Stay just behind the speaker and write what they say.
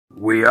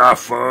We are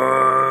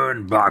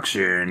fun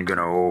boxing,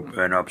 gonna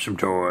open up some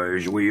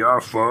toys. We are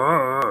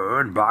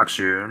fun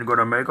boxing,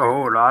 gonna make a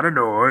whole lot of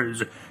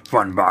noise.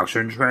 Fun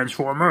boxing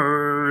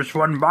Transformers,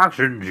 fun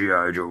boxing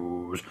G.I.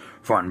 Joes,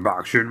 fun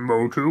boxing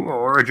Motu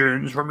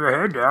Origins from your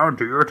head down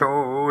to your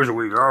toes.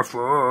 We are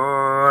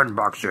fun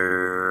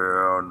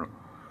boxing.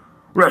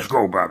 Let's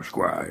go, Bob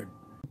Squad.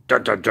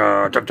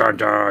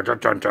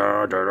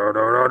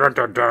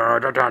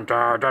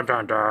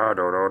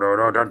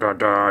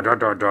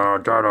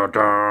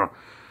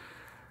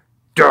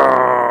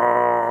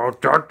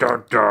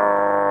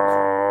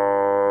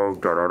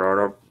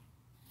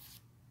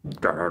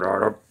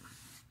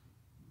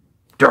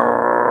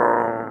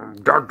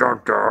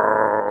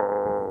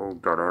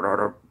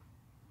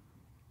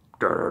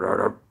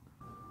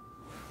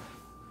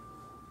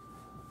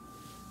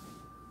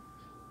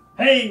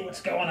 Hey,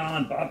 what's going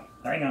on, Bob?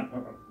 Hang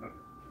on.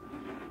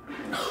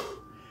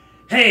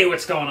 Hey,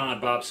 what's going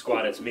on, Bob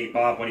Squad? It's me,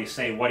 Bob. When you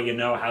say, what do you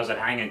know? How's it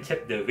hanging?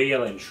 Tip the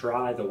veal and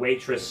try the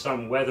waitress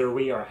some weather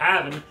we are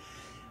having.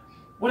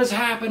 What is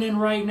happening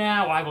right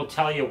now? I will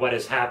tell you what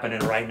is happening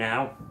right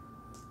now.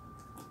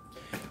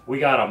 We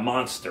got a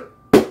monster,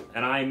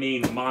 and I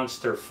mean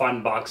monster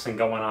fun boxing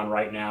going on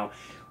right now.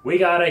 We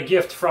got a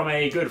gift from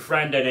a good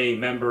friend and a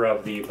member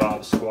of the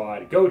Bob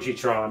Squad,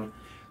 Gojitron,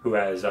 who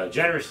has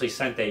generously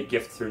sent a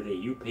gift through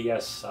the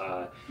UPS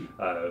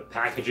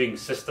packaging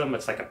system.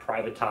 It's like a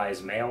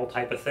privatized mail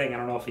type of thing. I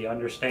don't know if you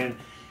understand.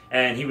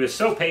 And he was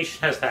so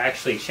patient as to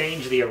actually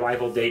change the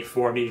arrival date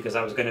for me because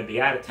I was going to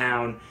be out of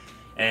town,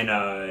 and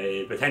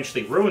it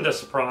potentially ruined the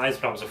surprise,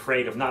 but I was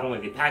afraid of not only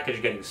the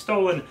package getting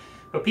stolen,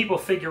 but people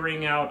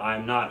figuring out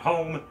I'm not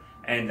home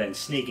and then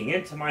sneaking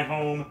into my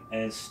home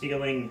and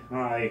stealing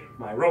my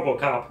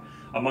RoboCop,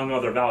 among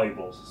other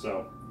valuables.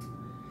 So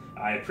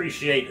I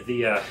appreciate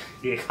the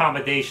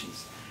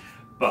accommodations,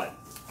 but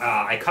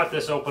I cut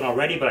this open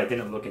already, but I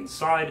didn't look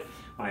inside.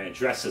 My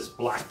address is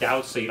blacked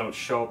out so you don't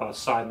show up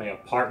outside my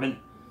apartment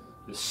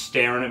just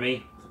staring at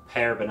me with a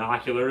pair of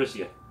binoculars,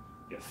 you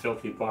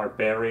filthy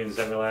barbarians,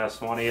 every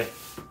last one of you.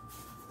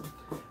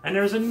 And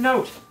there's a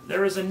note.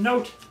 There is a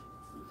note.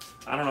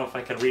 I don't know if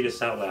I can read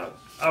this out loud.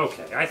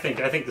 Okay, I think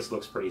this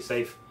looks pretty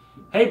safe.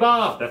 Hey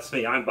Bob, that's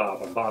me. I'm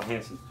Bob. I'm Bob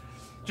Hansen.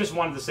 Just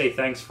wanted to say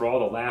thanks for all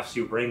the laughs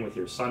you bring with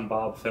your Son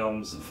Bob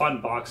films,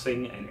 Fun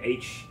Boxing, and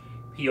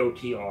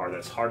HPOTR.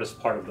 That's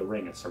hardest part of the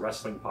ring. It's a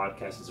wrestling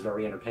podcast. It's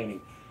very entertaining.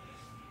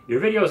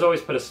 Your videos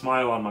always put a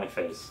smile on my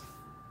face.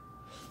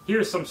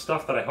 Here's some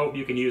stuff that I hope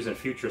you can use in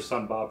future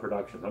Son Bob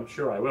productions. I'm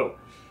sure I will.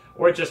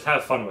 Or just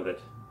have fun with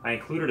it. I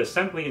included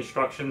assembly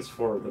instructions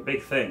for the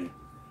big thing.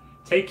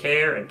 Take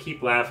care and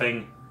keep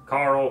laughing.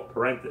 Carl,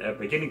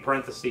 beginning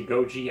parenthesis,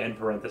 Goji, end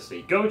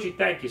parenthesis. Goji,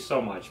 thank you so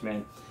much,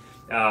 man.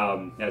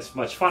 As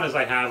much fun as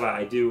I have,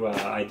 I do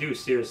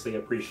seriously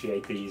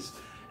appreciate these.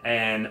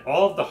 And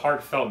all of the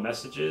heartfelt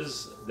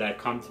messages that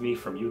come to me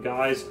from you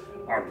guys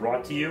are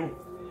brought to you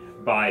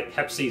by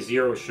Pepsi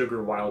Zero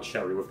Sugar Wild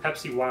Cherry. With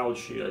Pepsi Wild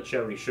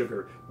Cherry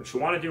Sugar, which you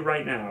want to do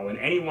right now, and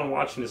anyone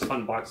watching this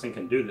fun boxing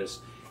can do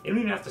this. You don't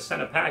even have to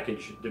send a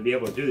package to be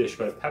able to do this. You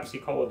go to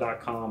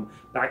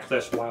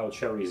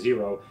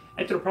PepsiCola.com/WildCherry0.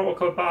 Enter the promo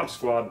code Bob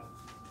Squad.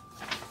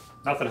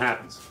 Nothing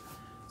happens.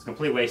 It's a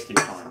complete waste of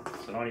your time,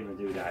 so don't even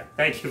do that.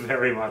 Thank you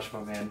very much,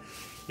 my man.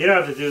 You don't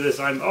have to do this.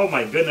 Oh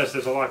my goodness,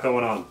 there's a lot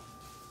going on.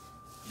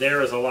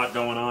 There is a lot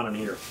going on in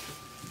here.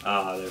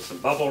 There's some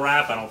bubble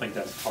wrap. I don't think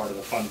that's part of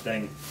the fun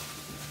thing.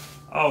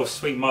 Oh,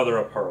 sweet mother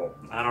of pearl.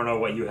 I don't know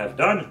what you have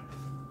done,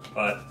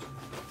 but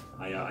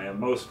I am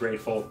most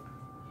grateful.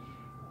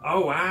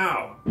 Oh,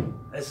 wow.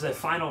 This is a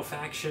Final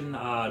Faction.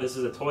 This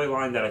is a toy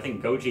line that I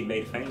think Goji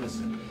made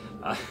famous.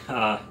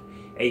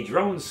 A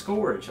drone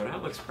scourge. Oh,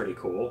 that looks pretty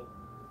cool.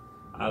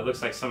 It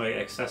looks like some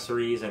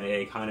accessories and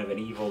a kind of an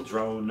evil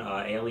drone,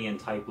 alien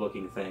type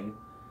looking thing.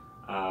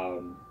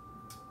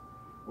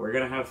 We're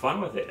going to have fun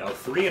with it. Oh,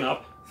 3 and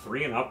up.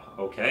 3 and up.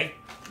 Okay.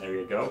 There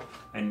you go.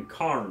 And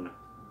Karn.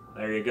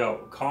 There you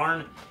go.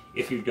 Karn,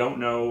 if you don't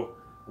know,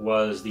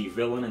 was the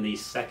villain in the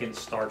second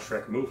Star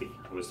Trek movie.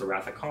 It was the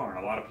Wrath of Karn.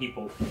 A lot of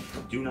people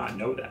do not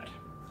know that.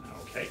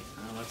 Okay.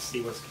 Let's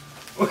see what's...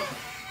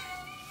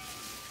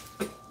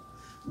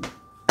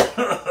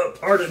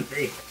 Pardon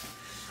me.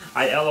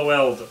 I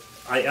LOL'd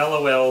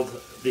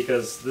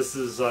because this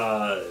is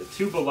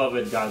 2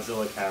 beloved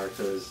Godzilla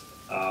characters.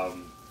 Of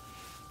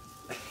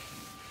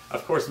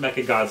course,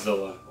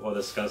 Mechagodzilla we'll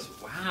discuss.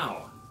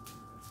 Wow.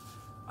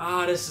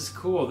 This is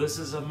cool. This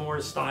is a more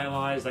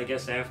stylized, I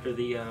guess, after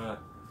the...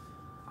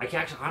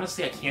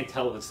 honestly, I can't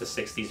tell if it's the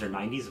 60s or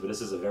 90s, but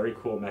this is a very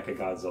cool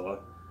Mechagodzilla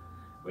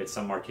with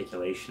some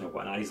articulation and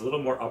whatnot. He's a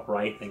little more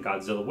upright than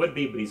Godzilla would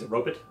be, but he's a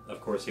robot. Of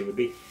course he would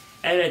be.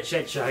 And a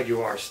Jet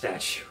Jaguar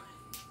statue.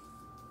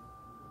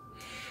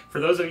 For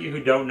those of you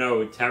who don't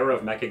know, Terror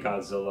of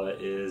Mechagodzilla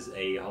is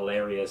a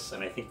hilarious,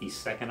 and I think the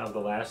second of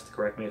the last,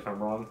 correct me if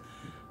I'm wrong,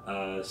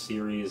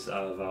 series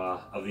of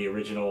the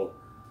original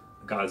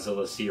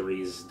Godzilla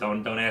series.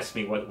 Don't ask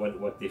me what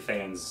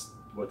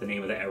the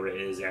name of the era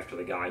is after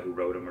the guy who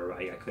wrote them, or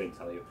I couldn't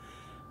tell you.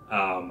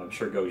 I'm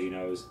sure Goji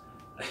knows.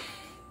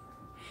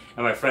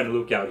 And my friend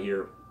Luke out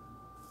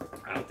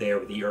there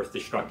with the Earth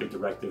Destructive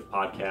Directive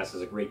podcast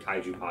is a great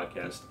kaiju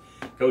podcast.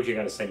 Koji, I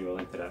got to send you a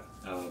link to that.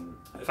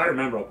 If I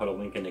remember, I'll put a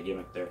link in the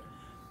gimmick there.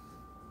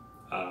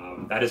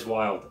 That is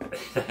wild.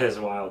 That is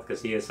wild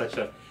because he is such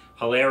a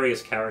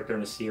hilarious character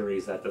in a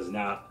series that does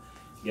not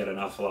get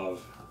enough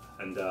love.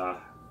 And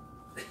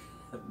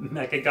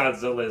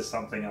Mechagodzilla is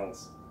something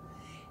else.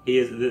 He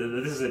is.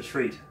 This is a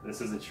treat.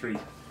 This is a treat.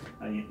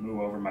 I need to move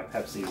over my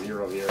Pepsi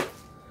Zero here.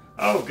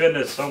 Oh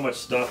goodness, so much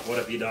stuff. What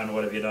have you done?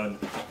 What have you done?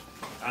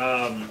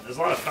 There's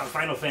a lot of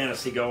Final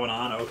Fantasy going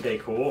on. Okay,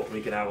 cool.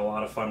 We could have a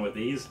lot of fun with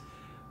these.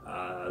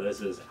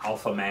 This is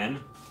Alpha Man.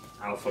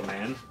 Alpha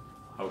Man.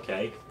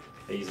 Okay.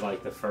 He's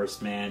like the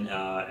first man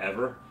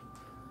ever.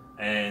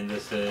 And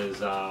this is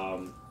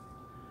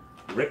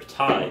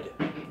Riptide.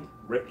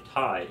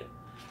 Riptide.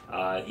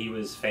 He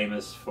was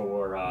famous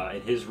for,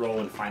 in his role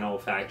in Final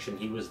Faction,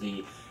 he was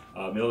the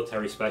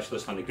military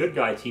specialist on the good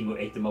guy team who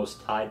ate the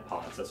most Tide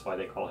Pods. That's why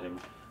they call him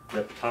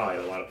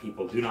Riptide. A lot of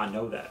people do not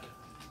know that.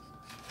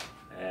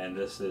 And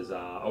this is,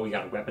 we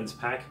got a weapons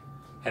pack.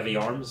 Heavy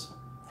arms.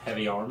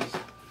 Heavy arms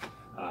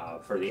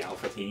for the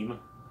Alpha team.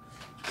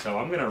 So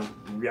I'm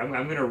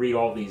gonna read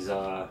all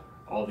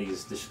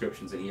these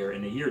descriptions in here.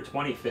 In the year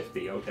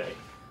 2050, okay.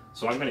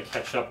 So I'm gonna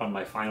catch up on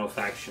my Final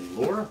Faction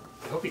lore.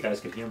 I hope you guys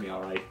can hear me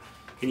all right.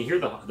 Can you hear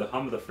the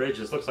hum of the fridge?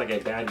 This looks like a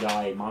bad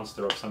guy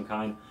monster of some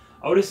kind.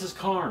 Oh, this is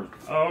Karn.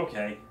 Oh,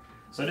 okay.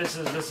 So this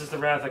is the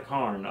Wrath of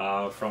Karn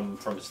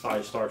from Star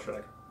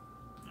Trek.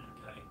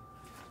 Okay.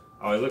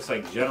 Oh, it looks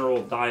like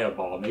General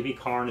Diabol. Maybe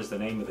Karn is the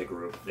name of the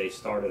group. They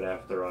started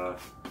after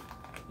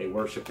they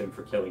worshipped him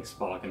for killing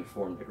Spock and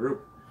formed the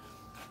group.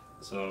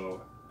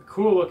 So, a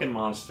cool looking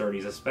monster.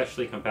 He's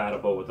especially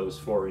compatible with those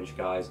 4-inch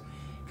guys.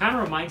 Kind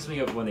of reminds me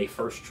of when they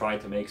first tried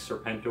to make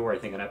Serpentor, I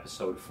think in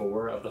episode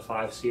 4 of the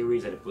 5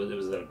 series, and it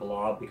was a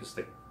blob because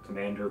the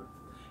commander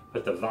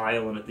put the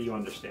vial in it. Do you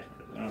understand?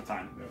 We don't have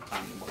time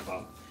anymore,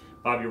 Bob.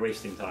 Bob, you're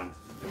wasting time.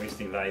 You're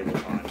wasting valuable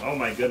time. Oh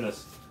my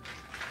goodness.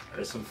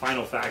 There's some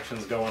Final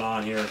Factions going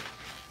on here.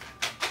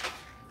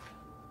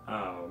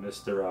 Oh,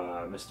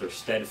 Mr.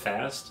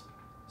 Steadfast.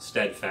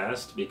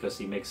 Steadfast, because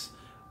he makes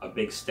a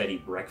big steady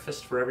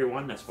breakfast for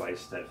everyone. That's why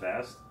he's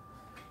steadfast.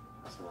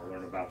 So we'll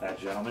learn about that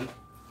gentleman.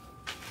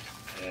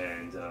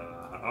 And,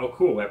 oh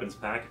cool, weapons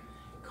pack.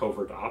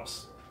 Covert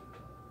Ops.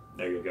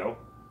 There you go.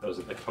 Those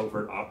are the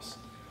Covert Ops.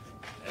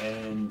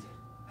 And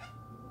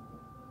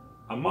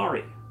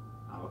Amari.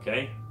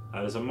 Okay.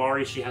 That is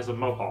Amari. She has a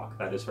mohawk.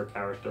 That is her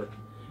character.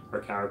 Her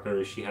character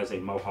is she has a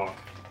mohawk.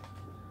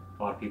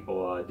 A lot of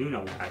people do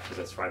know that because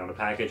that's right on the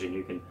package and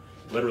you can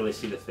literally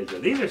see the figure.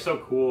 These are so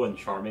cool and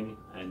charming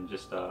and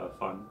just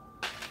fun.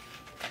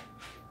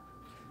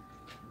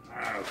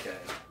 Okay.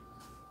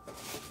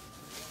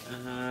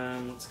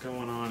 What's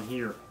going on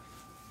here?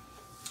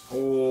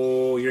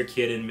 Oh, you're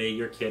kidding me.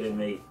 You're kidding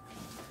me.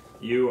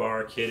 You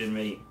are kidding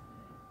me.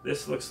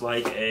 This looks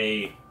like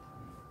I'm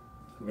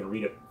going to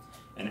read it.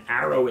 An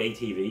Arrow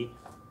ATV.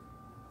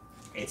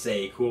 It's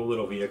a cool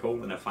little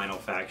vehicle in a Final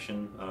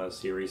Faction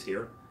series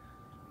here.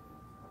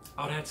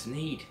 Oh, that's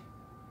neat.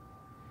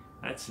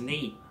 That's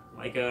neat.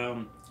 Like,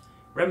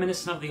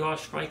 reminiscent of the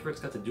Osh Striker. It's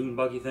got the dune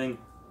buggy thing.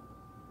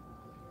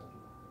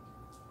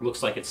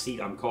 Looks like it's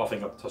seat. I'm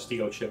coughing up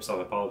Tostito chips. I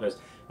apologize.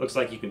 Looks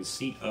like you can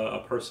seat a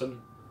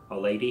person, a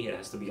lady. It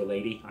has to be a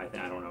lady. I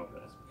don't know.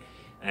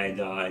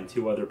 And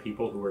 2 other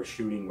people who are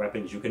shooting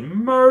weapons. You can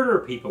murder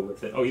people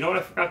with it. Oh, you know what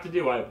I forgot to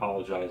do? I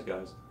apologize,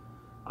 guys.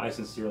 I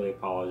sincerely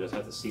apologize. I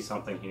have to see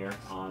something here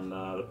on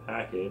the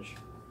package.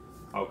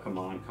 Oh, come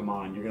on, come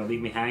on. You're going to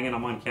leave me hanging?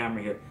 I'm on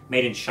camera here.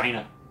 Made in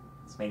China.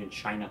 It's made in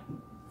China.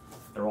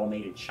 They're all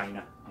made in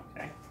China.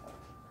 Okay.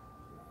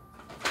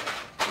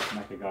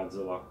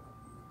 Mechagodzilla.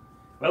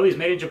 Well, he's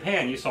made in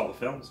Japan. You saw the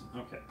films.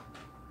 Okay.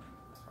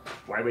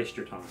 Why waste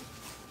your time?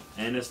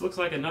 And this looks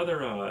like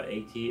another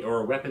AT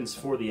or weapons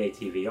for the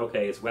ATV.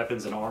 Okay, it's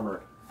weapons and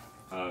armor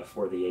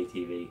for the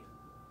ATV.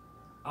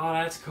 Oh,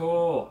 that's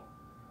cool.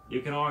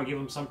 You can all give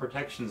them some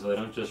protection so they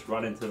don't just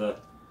run into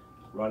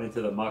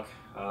the muck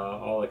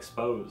all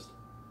exposed.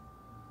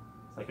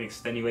 It's like an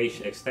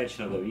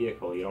extension of the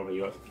vehicle. You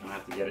don't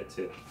have to get it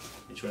to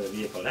enjoy the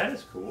vehicle. That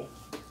is cool.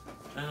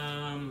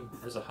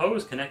 There's a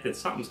hose connected.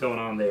 Something's going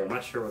on there. I'm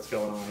not sure what's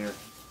going on here.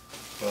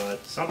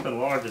 But something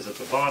large is at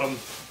the bottom.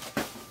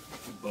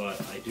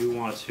 But I do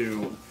want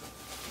to...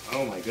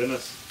 Oh my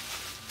goodness.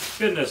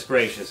 Goodness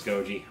gracious,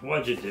 Goji.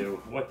 What'd you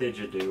do? What did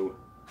you do?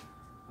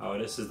 Oh,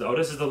 this is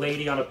the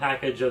lady on a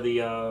package of the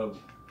Arrow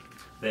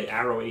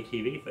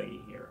ATV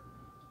thingy here.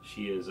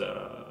 She is,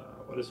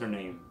 what is her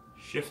name?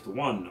 Shift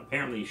 1.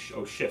 Apparently,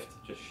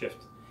 Shift. Just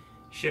Shift.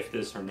 Shift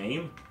is her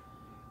name.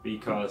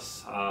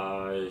 Because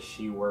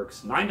she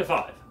works 9 to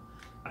 5.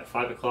 At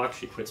 5 o'clock,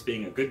 she quits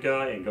being a good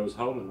guy and goes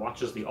home and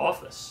watches The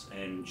Office.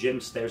 And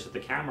Jim stares at the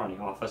camera on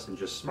The Office and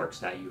just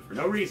smirks at you for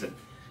no reason.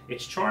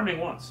 It's charming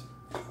once.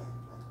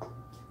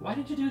 Why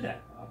did you do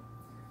that, Bob?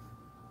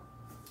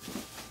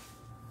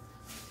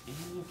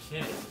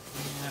 Okay.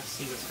 Let's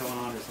see what's going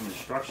on. There's some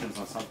instructions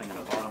on something at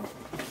the bottom.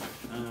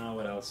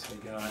 What else we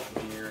got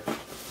here?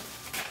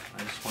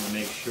 I just want to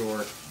make sure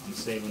I'm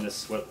saving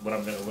this, what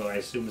I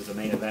assume is the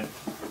main event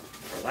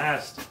for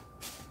last.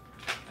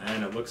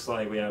 And it looks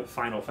like we have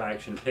Final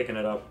Faction picking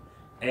it up.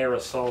 Air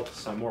Assault,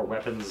 some more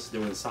weapons,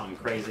 doing something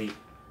crazy.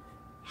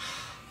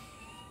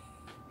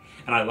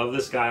 And I love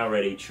this guy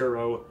already.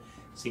 Churro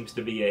seems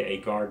to be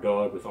a guard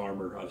dog with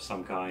armor of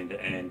some kind,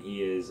 and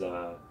he is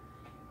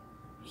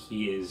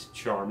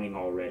charming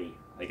already.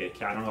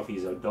 Like, I don't know if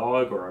he's a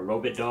dog or a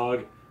robot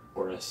dog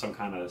or some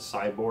kind of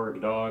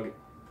cyborg dog,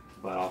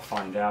 but I'll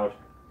find out.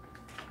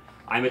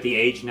 I'm at the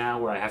age now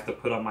where I have to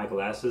put on my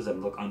glasses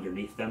and look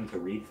underneath them to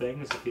read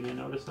things, if you didn't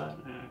notice that.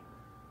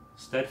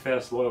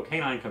 Steadfast, loyal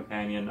canine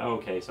companion.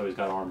 Okay, so he's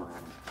got armor on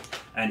him.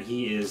 And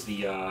he is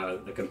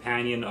the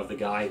companion of the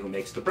guy who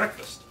makes the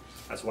breakfast.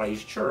 That's why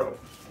he's Churro,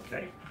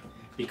 okay?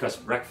 Because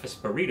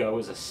breakfast burrito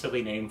is a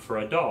silly name for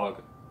a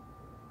dog.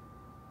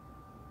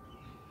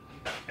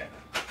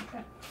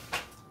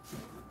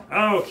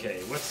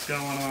 Okay, what's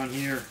going on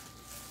here?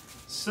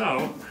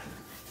 So,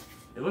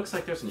 it looks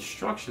like there's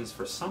instructions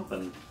for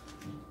something.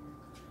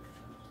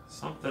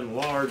 Something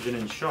large and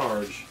in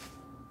charge.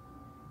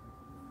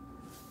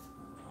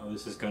 Oh,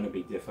 this is going to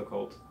be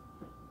difficult.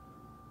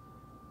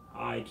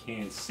 I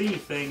can't see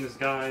things,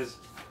 guys.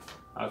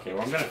 Okay,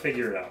 well, I'm going to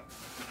figure it out.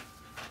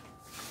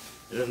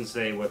 It doesn't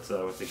say what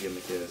the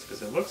gimmick is,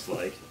 because it looks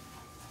like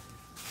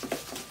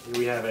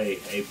we have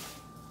a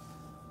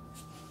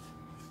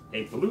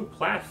blue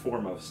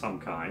platform of some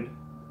kind.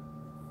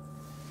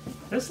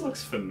 This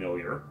looks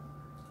familiar.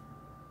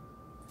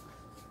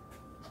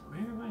 Where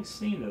have I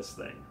seen this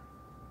thing?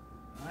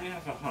 I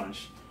have a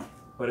hunch.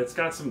 But it's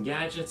got some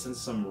gadgets and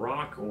some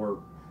rock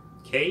or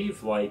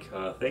cave-like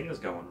things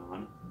going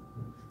on.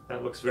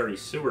 That looks very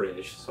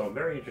sewer-ish, so I'm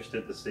very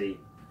interested to see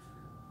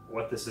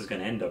what this is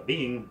going to end up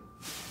being.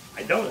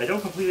 I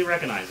don't completely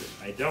recognize it.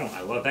 I don't.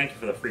 Thank you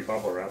for the free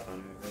bubble wrap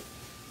on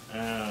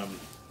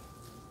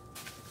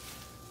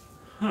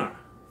it.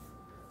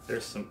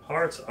 There's some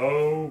parts.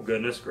 Oh,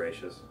 goodness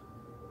gracious.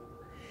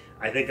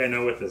 I think I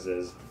know what this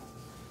is.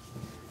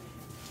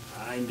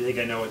 I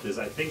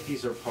think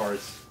these are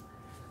parts.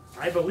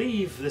 I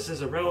believe this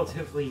is a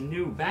relatively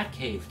new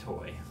Batcave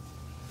toy.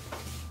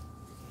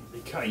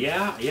 Because,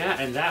 yeah,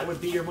 and that would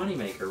be your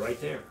moneymaker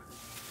right there.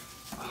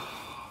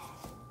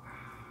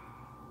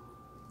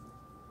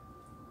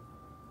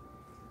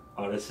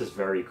 Oh, this is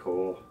very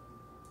cool.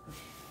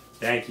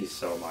 Thank you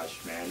so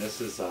much, man.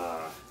 This is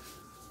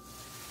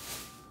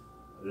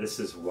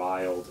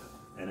wild.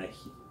 And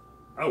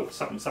oh,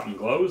 something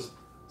glows.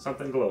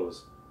 Something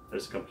glows.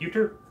 There's a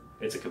computer.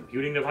 It's a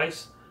computing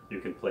device. You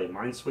can play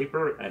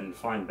Minesweeper and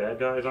find bad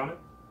guys on it.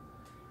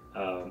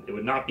 It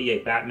would not be a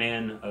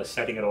Batman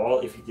setting at all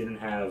if he didn't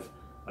have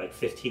like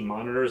 15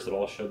 monitors that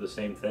all show the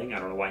same thing. I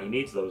don't know why he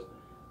needs those.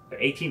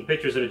 18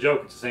 pictures of a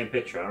joke. It's the same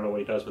picture. I don't know what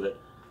he does with it,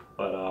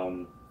 but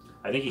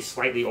I think he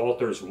slightly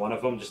alters one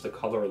of them just to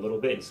color a little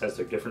bit and says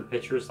they're different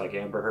pictures, like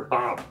Amber Heard.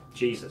 Bob,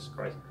 Jesus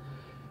Christ.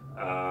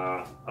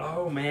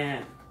 Oh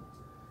man.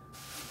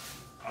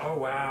 Oh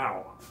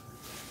wow.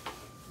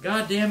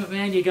 God damn it,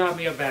 man! You got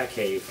me a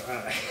Batcave.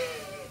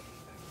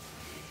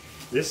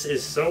 This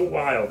is so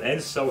wild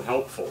and so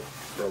helpful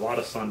for a lot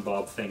of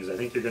Sunbob things. I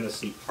think you're going to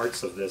see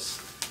parts of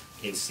this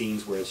in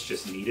scenes where it's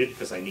just needed,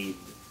 because I need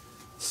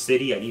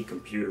city, I need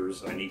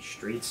computers, I need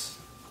streets,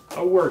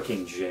 a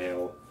working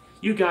jail.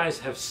 You guys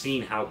have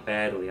seen how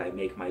badly I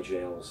make my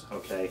jails,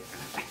 okay?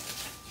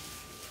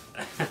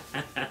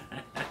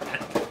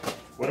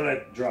 What did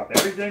I drop?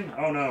 Everything?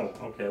 Oh no.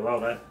 Okay,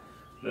 well that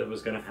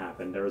was going to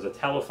happen. There was a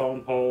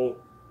telephone pole.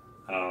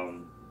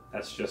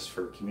 That's just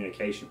for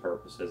communication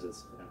purposes.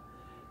 It's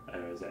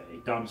there's a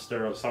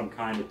dumpster of some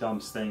kind that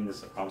dumps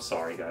things. I'm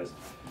sorry, guys.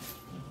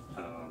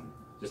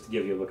 Just to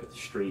give you a look at the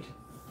street.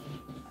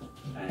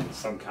 And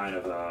some kind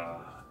of,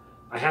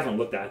 I haven't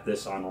looked at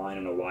this online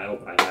in a while,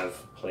 but I have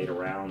played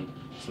around.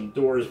 Some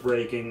doors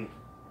breaking.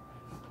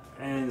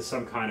 And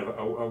some kind of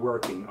a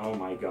working, oh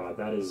my god,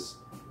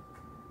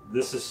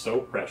 this is so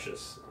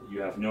precious.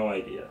 You have no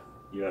idea.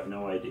 You have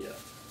no idea.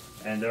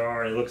 And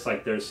it looks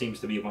like there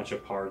seems to be a bunch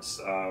of parts.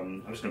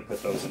 I'm just going to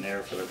put those in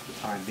there for the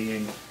time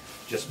being,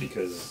 just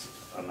because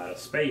I'm out of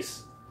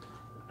space.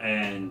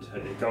 And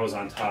it goes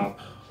on top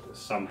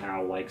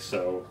somehow like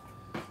so,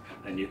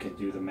 and you can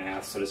do the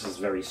math. So this is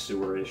very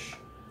sewer-ish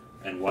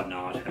and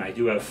whatnot. And I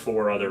do have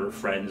 4 other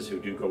friends who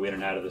do go in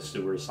and out of the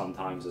sewers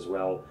sometimes as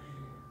well.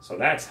 So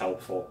that's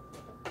helpful.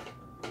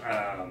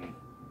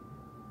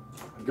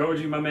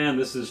 Goji, my man,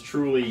 this is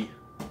truly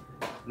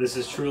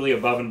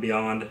above and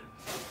beyond.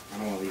 I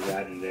don't want to leave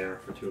that in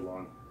there for too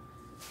long.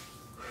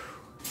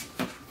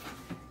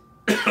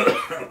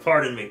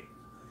 Pardon me.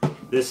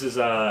 This is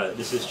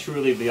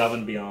truly above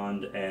and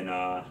beyond, and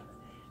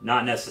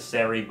not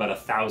necessary, but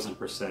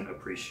 1000%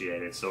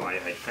 appreciated. So I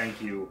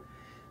thank you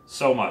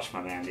so much,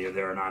 my man.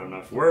 There are not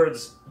enough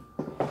words.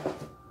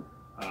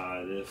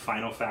 The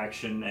Final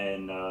Faction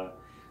and the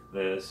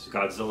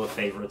Godzilla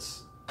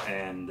favorites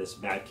and this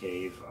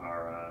Batcave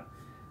are.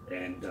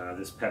 And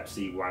this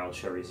Pepsi Wild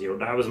Cherry Zero.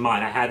 That was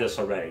mine. I had this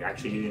already.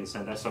 Actually, you didn't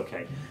send. That's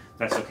okay.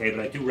 That's okay. But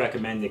I do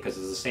recommend it because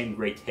it's the same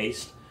great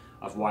taste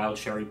of wild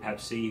cherry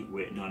Pepsi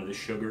with none of the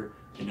sugar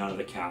and none of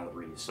the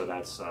calories. So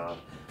that's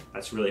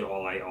really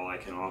all I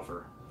can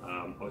offer.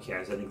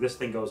 Okay, so I think this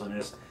thing goes on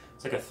this.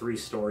 It's like a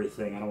 3-story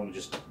thing. I don't want to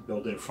just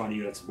build it in front of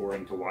you. That's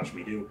boring to watch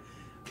me do.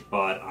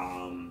 But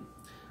I'm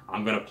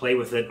going to play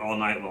with it all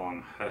night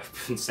long. I've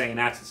been saying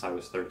that since I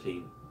was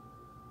 13.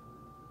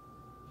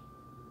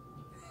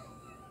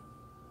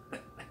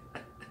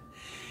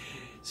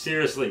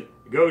 Seriously,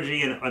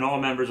 Goji and all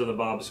members of the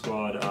Bob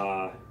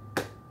Squad,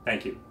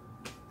 thank you.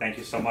 Thank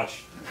you so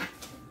much.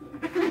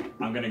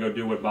 I'm going to go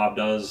do what Bob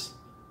does.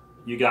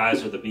 You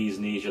guys are the bee's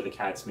knees, you're the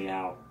cat's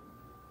meow.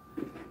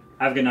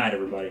 Have a good night,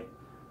 everybody.